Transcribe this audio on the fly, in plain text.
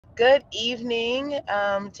Good evening.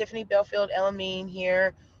 Tiffany Bellfield Elamine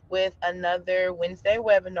here with another Wednesday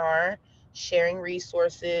webinar, sharing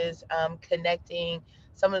resources, connecting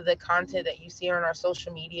some of the content that you see on our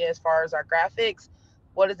social media as far as our graphics.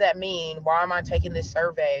 What does that mean? Why am I taking this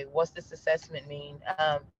survey? What's this assessment mean?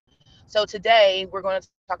 So today we're going to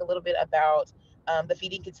talk a little bit about the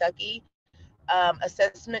Feeding Kentucky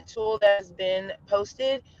assessment tool that has been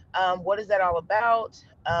posted. What is that all about?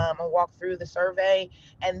 I'll walk through the survey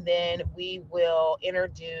and then we will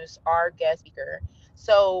introduce our guest speaker.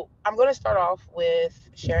 So I'm going to start off with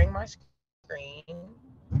sharing my screen.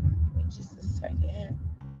 Wait just a second.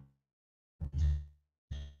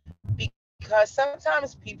 Because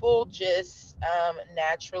sometimes people just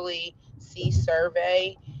naturally see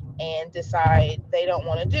survey and decide they don't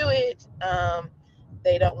want to do it.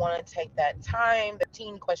 They don't want to take that time. The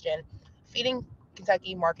 13 question Feeding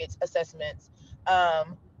Kentucky Markets Assessments.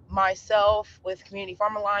 Myself with Community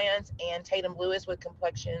Farm Alliance and Tatum Lewis with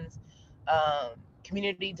Complexions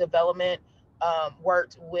Community Development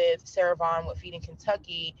worked with Sarah Vaughn with Feeding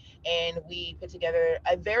Kentucky, and we put together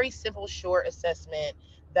a very simple, short assessment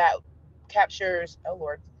that captures, oh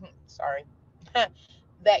Lord, sorry,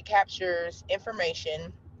 that captures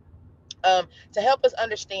information to help us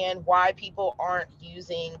understand why people aren't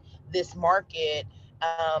using this market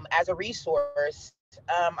as a resource.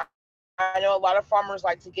 I know a lot of farmers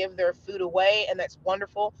like to give their food away, and that's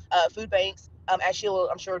wonderful. Food banks, as she'll,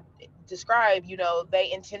 I'm sure, describe,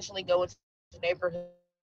 they intentionally go into neighborhoods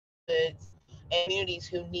and communities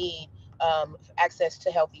who need access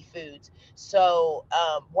to healthy foods. So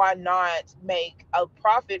why not make a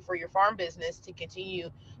profit for your farm business to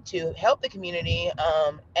continue to help the community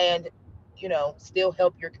and still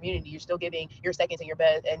help your community. You're still giving your seconds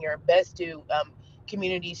and your best to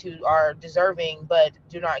communities who are deserving but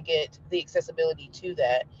do not get the accessibility to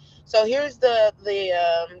that. So here's the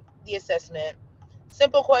assessment.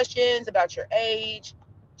 Simple questions about your age,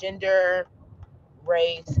 gender,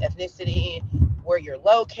 race, ethnicity, where you're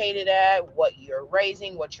located at, what you're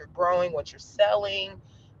raising, what you're growing, what you're selling.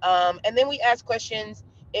 And then we ask questions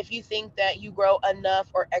if you think that you grow enough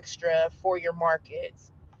or extra for your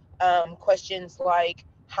markets. Questions like,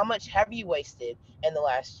 how much have you wasted in the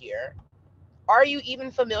last year? Are you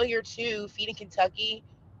even familiar to Feeding Kentucky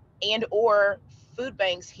and or food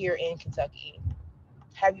banks here in Kentucky?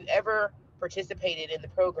 Have you ever participated in the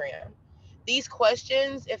program? These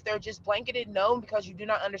questions, if they're just blanketed no because you do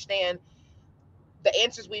not understand the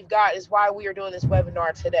answers we've got, is why we are doing this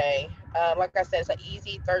webinar today. Like I said, it's an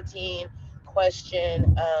easy 13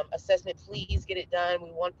 question assessment. Please get it done.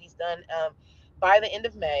 We want these done by the end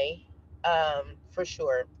of May for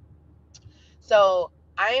sure. So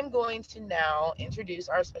I am going to now introduce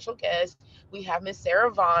our special guest. We have Miss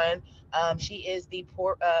Sarah Vaughn. She is the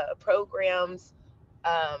programs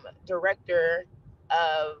director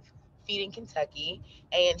of Feeding Kentucky,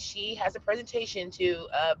 and she has a presentation to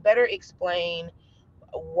better explain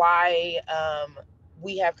why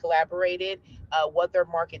we have collaborated, what their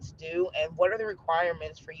markets do, and what are the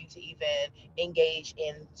requirements for you to even engage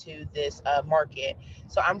into this market.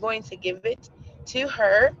 So I'm going to give it to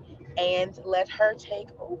her and let her take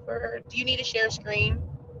over. Do you need to share screen?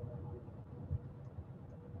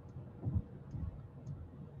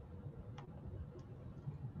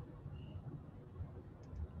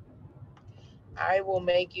 I will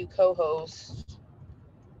make you co-host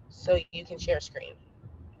so you can share screen.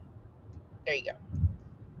 There you go.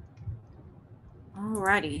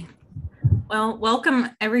 Alrighty. Well, welcome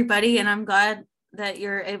everybody, and I'm glad that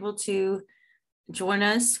you're able to join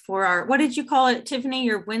us for our, what did you call it, Tiffany,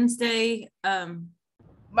 your Wednesday?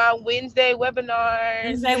 My Wednesday webinars.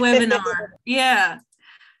 Wednesday webinar. Yeah.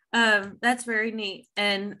 That's very neat.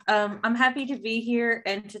 And I'm happy to be here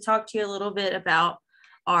and to talk to you a little bit about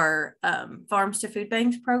our Farms to Food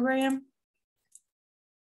Banks program.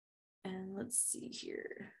 And let's see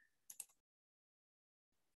here.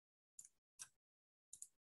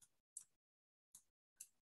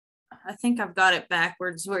 I think I've got it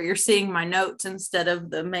backwards where you're seeing my notes instead of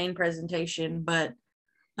the main presentation, but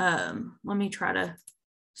let me try to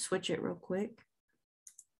switch it real quick.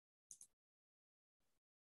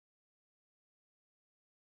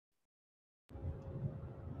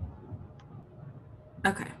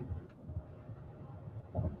 Okay.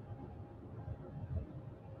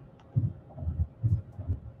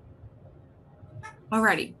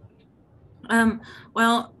 Alrighty.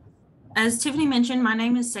 Well, as Tiffany mentioned, my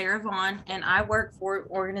name is Sarah Vaughn, and I work for an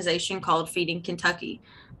organization called Feeding Kentucky.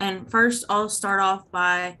 And first, I'll start off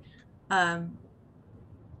by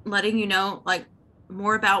letting you know, like,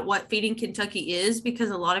 more about what Feeding Kentucky is, because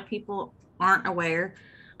a lot of people aren't aware.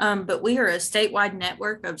 but we are a statewide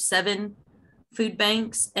network of 7 food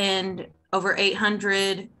banks and over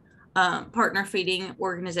 800 partner feeding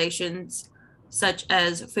organizations, such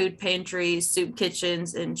as food pantries, soup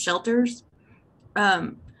kitchens, and shelters.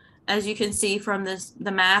 As you can see from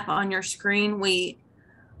the map on your screen, we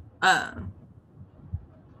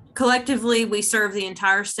collectively, we serve the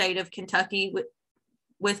entire state of Kentucky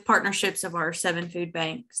with partnerships of our 7 food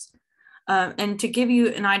banks. And to give you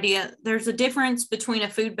an idea, there's a difference between a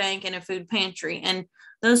food bank and a food pantry, and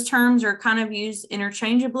those terms are kind of used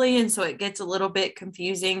interchangeably, and so it gets a little bit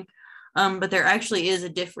confusing, but there actually is a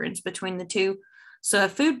difference between the two. So a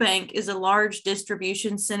food bank is a large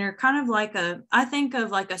distribution center, kind of like I think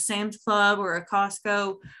of like a Sam's Club or a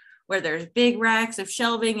Costco, where there's big racks of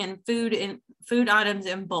shelving and food items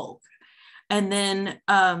in bulk. And then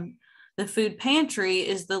the food pantry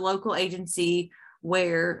is the local agency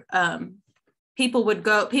where people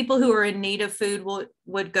who are in need of food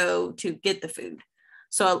would go to get the food.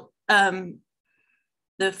 So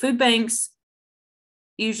the food banks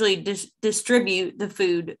usually distribute the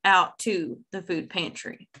food out to the food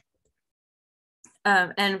pantry.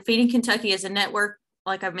 And Feeding Kentucky is a network.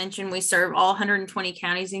 Like I mentioned, we serve all 120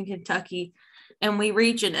 counties in Kentucky, and we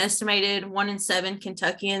reach an estimated 1 in 7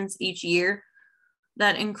 Kentuckians each year.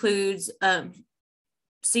 That includes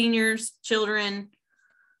seniors, children,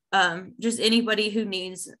 just anybody who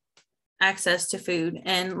needs access to food.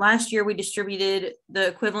 And last year we distributed the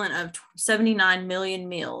equivalent of 79 million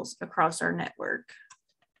meals across our network.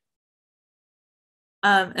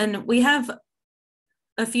 And we have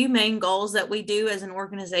a few main goals that we do as an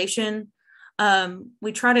organization.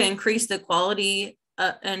 We try to increase the quality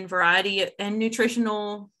and variety and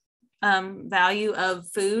nutritional value of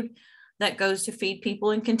food that goes to feed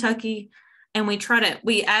people in Kentucky. And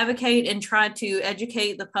we advocate and try to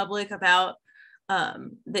educate the public about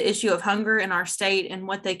the issue of hunger in our state and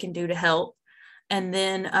what they can do to help. And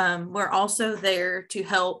then we're also there to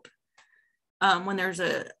help when there's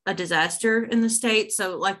a disaster in the state.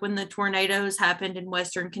 So like when the tornadoes happened in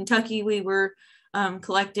Western Kentucky, we were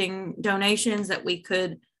collecting donations that we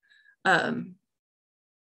could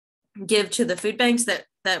give to the food banks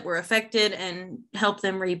that were affected and help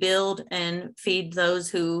them rebuild and feed those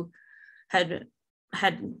who had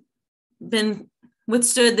been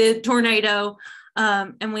withstood the tornado.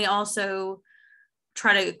 And we also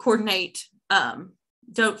try to coordinate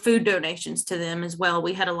food donations to them as well.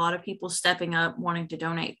 We had a lot of people stepping up wanting to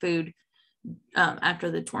donate food after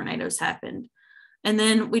the tornadoes happened. And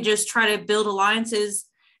then we just try to build alliances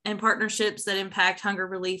and partnerships that impact hunger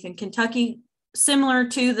relief in Kentucky, similar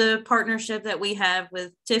to the partnership that we have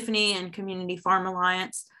with Tiffany and Community Farm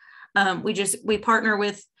Alliance. We partner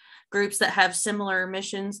with groups that have similar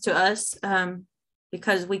missions to us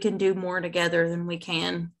because we can do more together than we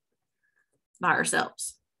can by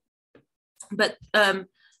ourselves. But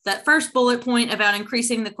that first bullet point about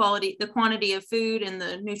increasing the quantity of food and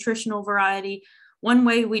the nutritional variety, one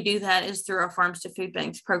way we do that is through our Farms to Food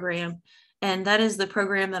Banks program. And that is the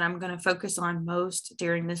program that I'm going to focus on most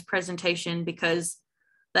during this presentation, because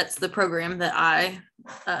that's the program that I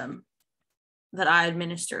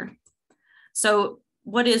administer. So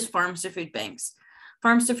what is Farms to Food Banks?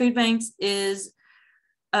 Farms to Food Banks is,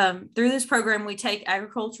 through this program, we take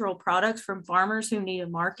agricultural products from farmers who need a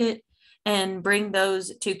market and bring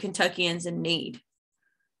those to Kentuckians in need.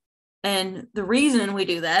 And the reason we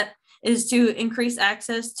do that is to increase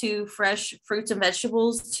access to fresh fruits and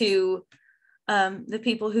vegetables to the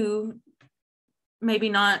people who might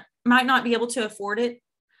not be able to afford it.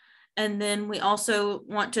 And then we also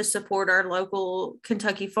want to support our local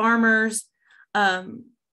Kentucky farmers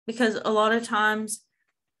because a lot of times,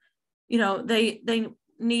 they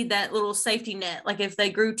need that little safety net. Like if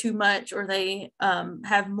they grew too much, or they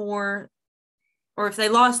have more, or if they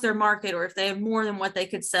lost their market, or if they have more than what they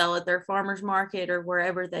could sell at their farmer's market or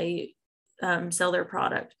wherever they sell their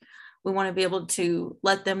product, we want to be able to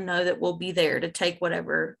let them know that we'll be there to take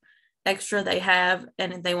whatever extra they have,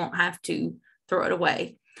 and they won't have to throw it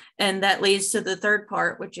away. And that leads to the third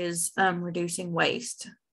part, which is reducing waste.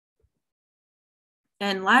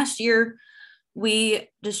 And last year, we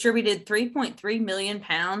distributed 3.3 million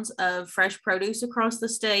pounds of fresh produce across the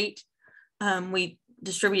state. We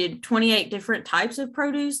distributed 28 different types of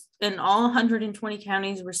produce, and all 120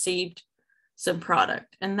 counties received some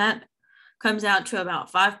product. And that comes out to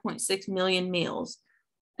about 5.6 million meals.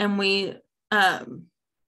 And we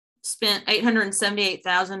spent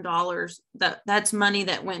 $878,000. That's money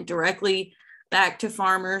that went directly back to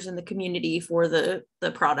farmers and the community for the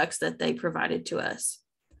products that they provided to us.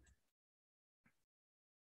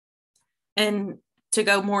 And to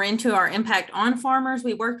go more into our impact on farmers,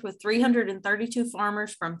 we worked with 332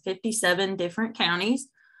 farmers from 57 different counties.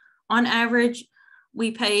 On average,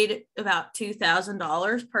 we paid about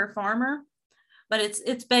 $2,000 per farmer, but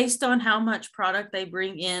it's based on how much product they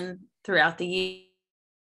bring in throughout the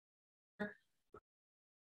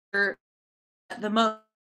year. The most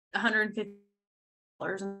 $150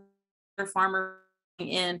 per farmer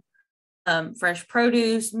in fresh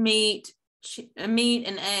produce, meat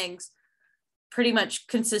and eggs pretty much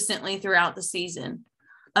consistently throughout the season.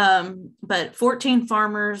 But 14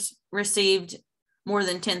 farmers received more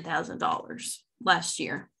than $10,000 last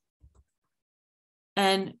year.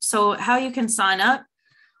 And so how you can sign up,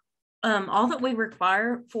 all that we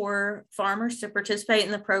require for farmers to participate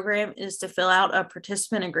in the program is to fill out a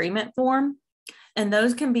participant agreement form. And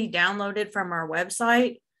those can be downloaded from our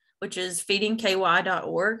website, which is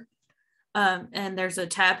feedingky.org. And there's a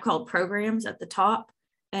tab called programs at the top.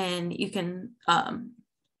 And you can,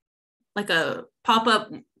 like a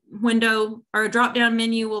pop-up window or a drop-down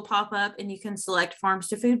menu will pop up, and you can select farms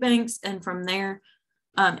to food banks, and from there,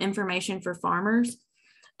 information for farmers.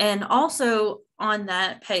 And also on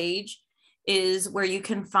that page is where you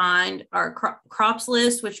can find our crops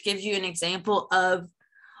list, which gives you an example of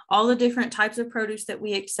all the different types of produce that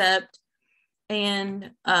we accept,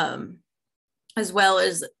 and as well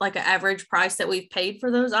as like an average price that we've paid for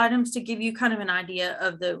those items to give you kind of an idea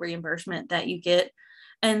of the reimbursement that you get.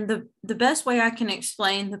 And the best way I can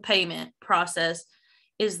explain the payment process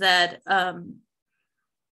is that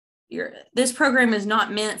this program is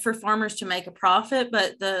not meant for farmers to make a profit,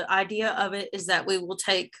 but the idea of it is that we will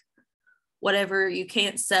take whatever you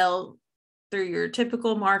can't sell through your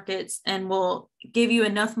typical markets and we'll give you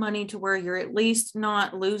enough money to where you're at least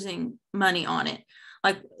not losing money on it.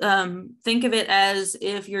 Like, think of it as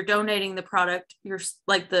if you're donating the product, you're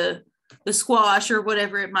like the squash or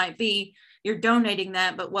whatever it might be, you're donating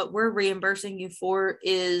that, but what we're reimbursing you for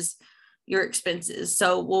is your expenses.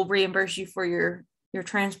 So we'll reimburse you for your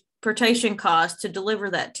transportation costs to deliver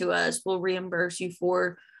that to us. We'll reimburse you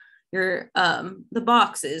for your the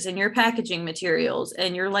boxes and your packaging materials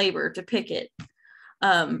and your labor to pick it.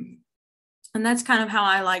 And that's kind of how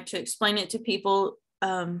I like to explain it to people.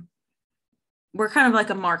 We're kind of like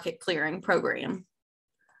a market clearing program.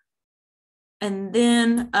 And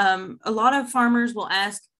then a lot of farmers will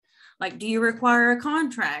ask, like, do you require a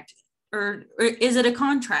contract or is it a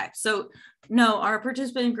contract? So no, our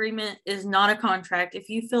participant agreement is not a contract. If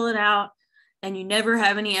you fill it out and you never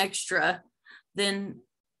have any extra, then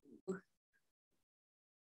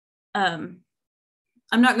I'm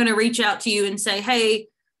not going to reach out to you and say, hey,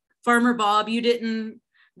 Farmer Bob, you didn't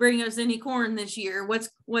bring us any corn this year.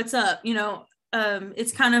 What's up? You know,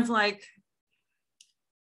 it's kind of like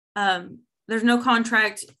there's no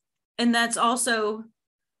contract. And that's also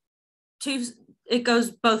it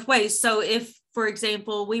goes both ways. So if, for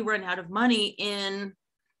example, we run out of money in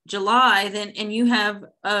July, and you have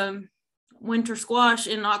winter squash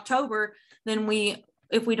in October, then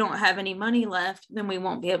if we don't have any money left, then we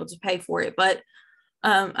won't be able to pay for it. But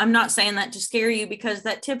I'm not saying that to scare you, because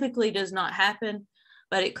that typically does not happen,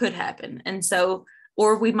 but it could happen. And so,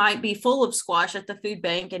 or we might be full of squash at the food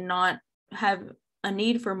bank and not have a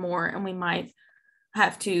need for more, and we might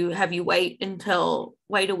have to have you wait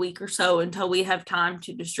a week or so until we have time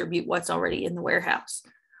to distribute what's already in the warehouse.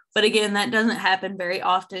 But again, that doesn't happen very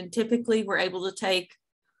often. Typically, we're able to take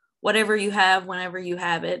whatever you have whenever you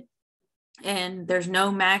have it. And there's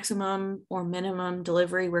no maximum or minimum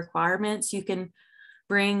delivery requirements. You can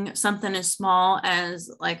bring something as small as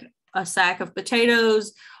like a sack of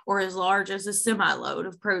potatoes or as large as a semi-load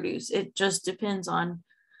of produce. It just depends on,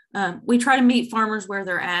 we try to meet farmers where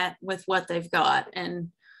they're at with what they've got and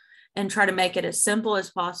try to make it as simple as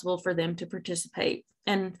possible for them to participate.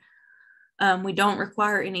 And we don't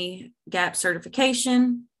require any GAP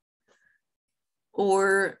certification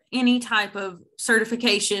or any type of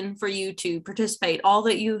certification for you to participate.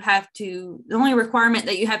 The only requirement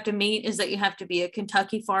that you have to meet is that you have to be a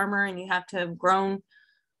Kentucky farmer and you have to have grown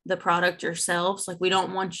the product yourselves. Like, we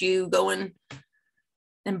don't want you going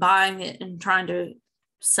and buying it and trying to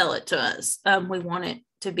sell it to us. We want it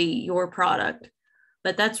to be your product,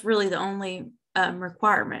 but that's really the only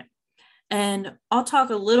requirement. And I'll talk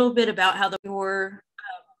a little bit about how your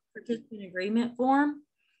participant agreement form.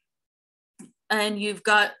 And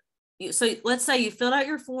so let's say you filled out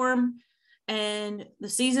your form and the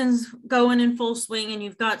season's going in full swing and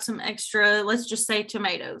you've got some extra, let's just say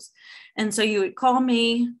tomatoes. And so you would call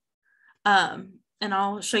me, and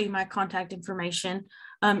I'll show you my contact information.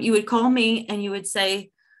 You would call me and you would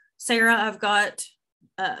say, Sarah, I've got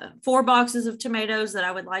 4 boxes of tomatoes that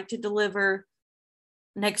I would like to deliver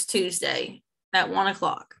next Tuesday. at 1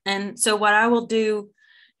 o'clock. And so what I will do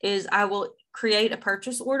is I will create a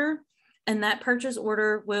purchase order, and that purchase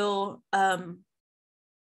order will,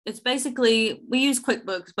 it's basically, we use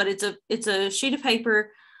QuickBooks, but it's a sheet of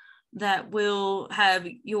paper that will have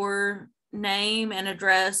your name and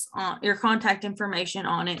address on your contact information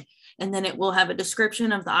on it. And then it will have a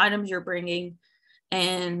description of the items you're bringing,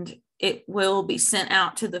 and it will be sent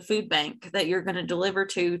out to the food bank that you're going to deliver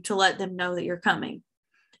to let them know that you're coming.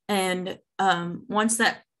 And once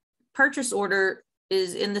that purchase order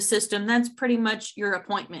is in the system, that's pretty much your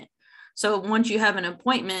appointment. So once you have an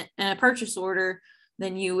appointment and a purchase order,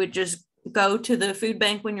 then you would just go to the food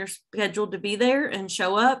bank when you're scheduled to be there and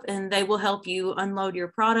show up, and they will help you unload your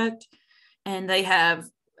product. And they have,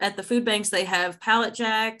 at the food banks, they have pallet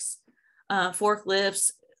jacks,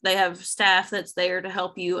 forklifts. They have staff that's there to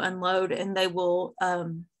help you unload, and they will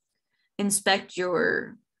inspect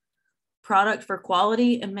your product for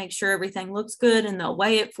quality and make sure everything looks good, and they'll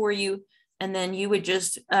weigh it for you. And then you would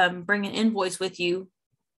just bring an invoice with you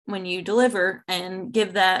when you deliver and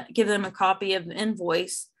give them a copy of the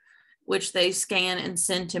invoice, which they scan and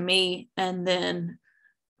send to me. And then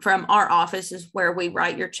from our office is where we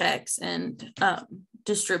write your checks and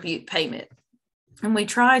distribute payment. And we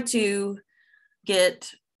try to get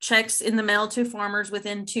checks in the mail to farmers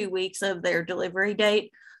within 2 weeks of their delivery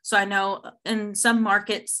date. So I know in some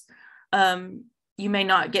markets, you may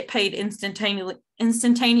not get paid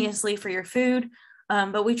instantaneously for your food,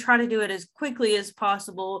 but we try to do it as quickly as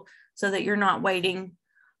possible so that you're not waiting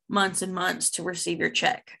months and months to receive your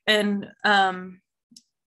check. And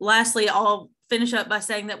lastly, I'll finish up by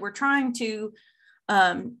saying that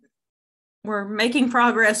we're making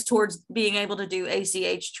progress towards being able to do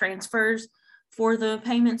ACH transfers for the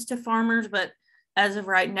payments to farmers, but as of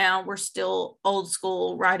right now, we're still old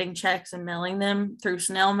school, writing checks and mailing them through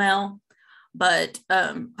snail mail. But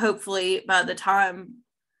hopefully by the time,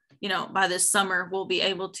 by this summer, we'll be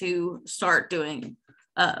able to start doing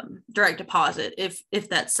direct deposit if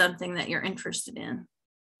that's something that you're interested in.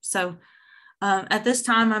 So at this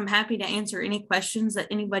time, I'm happy to answer any questions that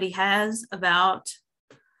anybody has about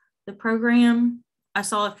the program. I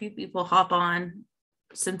saw a few people hop on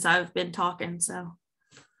since I've been talking, so.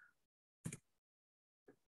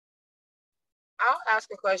 I'll ask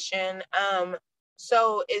a question.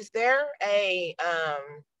 So is there a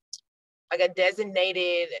like a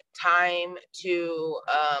designated time to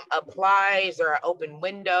apply? Is there an open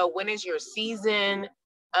window? When is your season?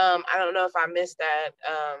 I don't know if I missed that,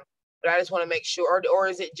 but I just want to make sure. Or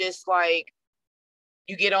is it just like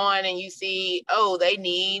you get on and you see, oh, they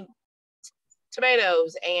need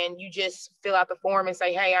tomatoes, and you just fill out the form and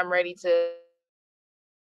say, hey, I'm ready to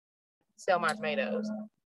sell my tomatoes?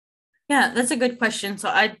 Yeah, that's a good question. So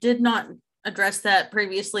I did not address that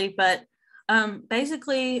previously, but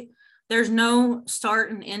basically there's no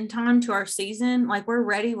start and end time to our season. Like, we're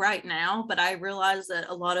ready right now, but I realize that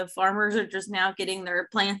a lot of farmers are just now getting their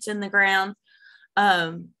plants in the ground.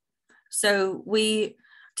 So we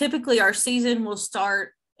typically, our season will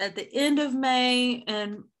start at the end of May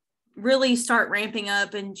and really start ramping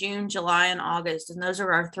up in June, July, and August. And those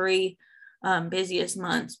are our three busiest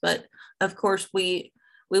months. But of course, we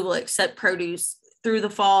will accept produce through the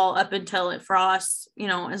fall up until it frosts.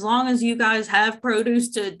 As long as you guys have produce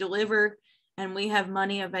to deliver and we have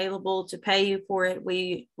money available to pay you for it,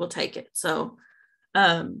 we will take it. So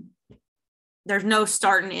there's no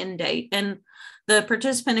start and end date. And the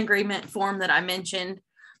participant agreement form that I mentioned,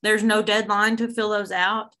 there's no deadline to fill those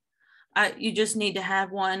out. You just need to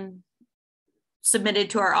have one submitted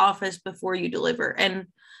to our office before you deliver. And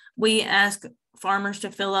we ask farmers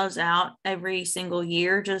to fill those out every single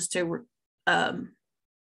year just to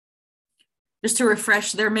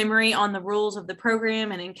refresh their memory on the rules of the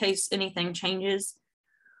program and in case anything changes.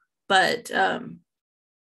 But I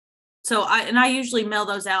usually mail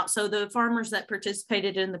those out. So the farmers that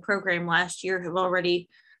participated in the program last year have already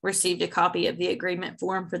received a copy of the agreement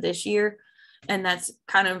form for this year. And that's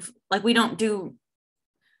kind of like, we don't do,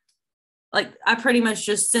 like, I pretty much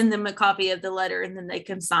just send them a copy of the letter and then they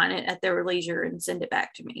can sign it at their leisure and send it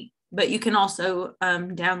back to me. But you can also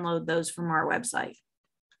download those from our website.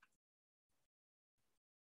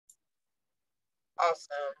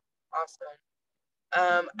 Awesome.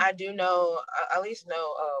 I do know, I at least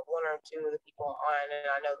know one or two of the people on, and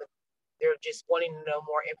I know that they're just wanting to know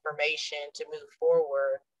more information to move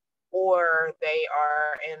forward, or they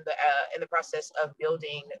are in the process of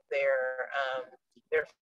building their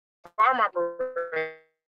farm operation.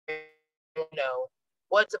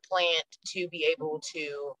 What's a plant to be able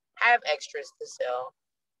to have extras to sell.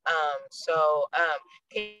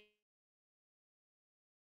 Can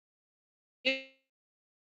you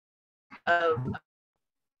of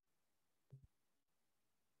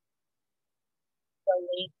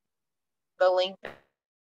the link.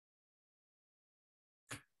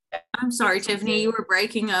 I'm sorry, Tiffany, you were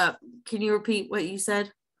breaking up. Can you repeat what you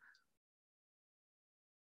said?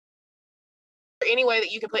 Any way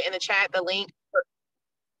that you can put in the chat the link?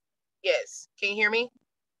 Yes. Can you hear me?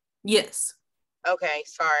 Yes. Okay,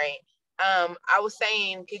 sorry. I was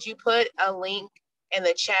saying, could you put a link in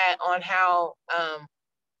the chat on how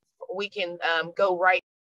we can go right?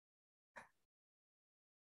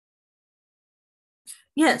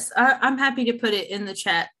 Yes, I'm happy to put it in the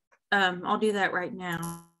chat. I'll do that right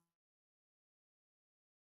now.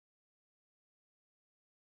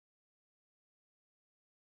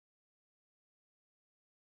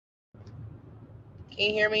 Can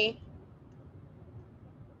you hear me?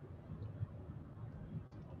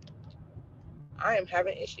 I am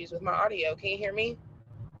having issues with my audio. Can you hear me?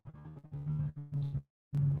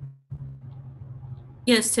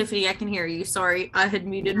 Yes, Tiffany, I can hear you. Sorry, I had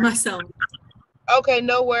muted myself. Okay,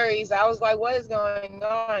 no worries. I was like, what is going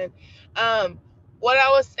on? What I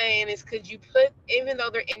was saying is, could you put, even though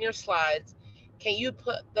they're in your slides, can you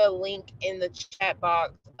put the link in the chat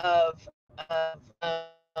box of a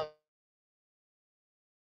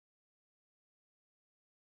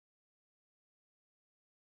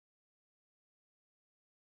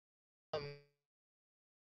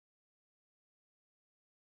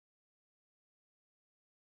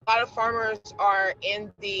lot of farmers are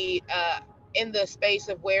in the space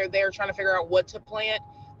of where they're trying to figure out what to plant.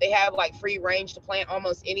 They have like free range to plant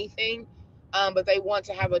almost anything, but they want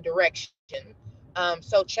to have a direction.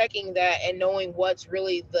 So checking that and knowing what's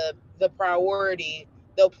really the priority,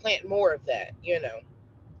 they'll plant more of that.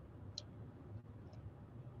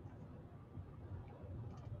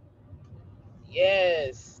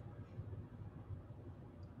 Yes,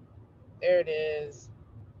 there it is.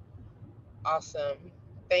 Awesome.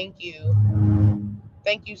 Thank you.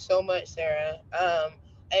 Thank you so much, Sarah.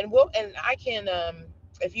 And I can,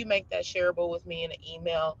 if you make that shareable with me in an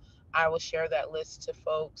email, I will share that list to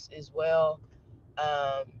folks as well.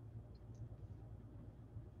 Um,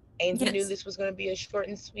 and we knew Yes. this was going to be a short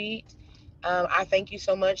and sweet. I thank you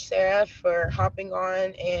so much, Sarah, for hopping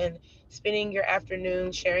on and spending your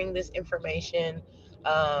afternoon sharing this information.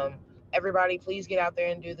 Um, Everybody, please get out there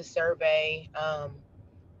and do the survey.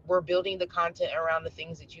 We're building the content around the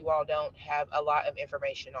things that you all don't have a lot of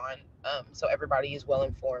information on, so everybody is well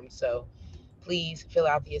informed. So please fill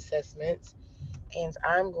out the assessments, and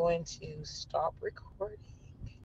I'm going to stop recording.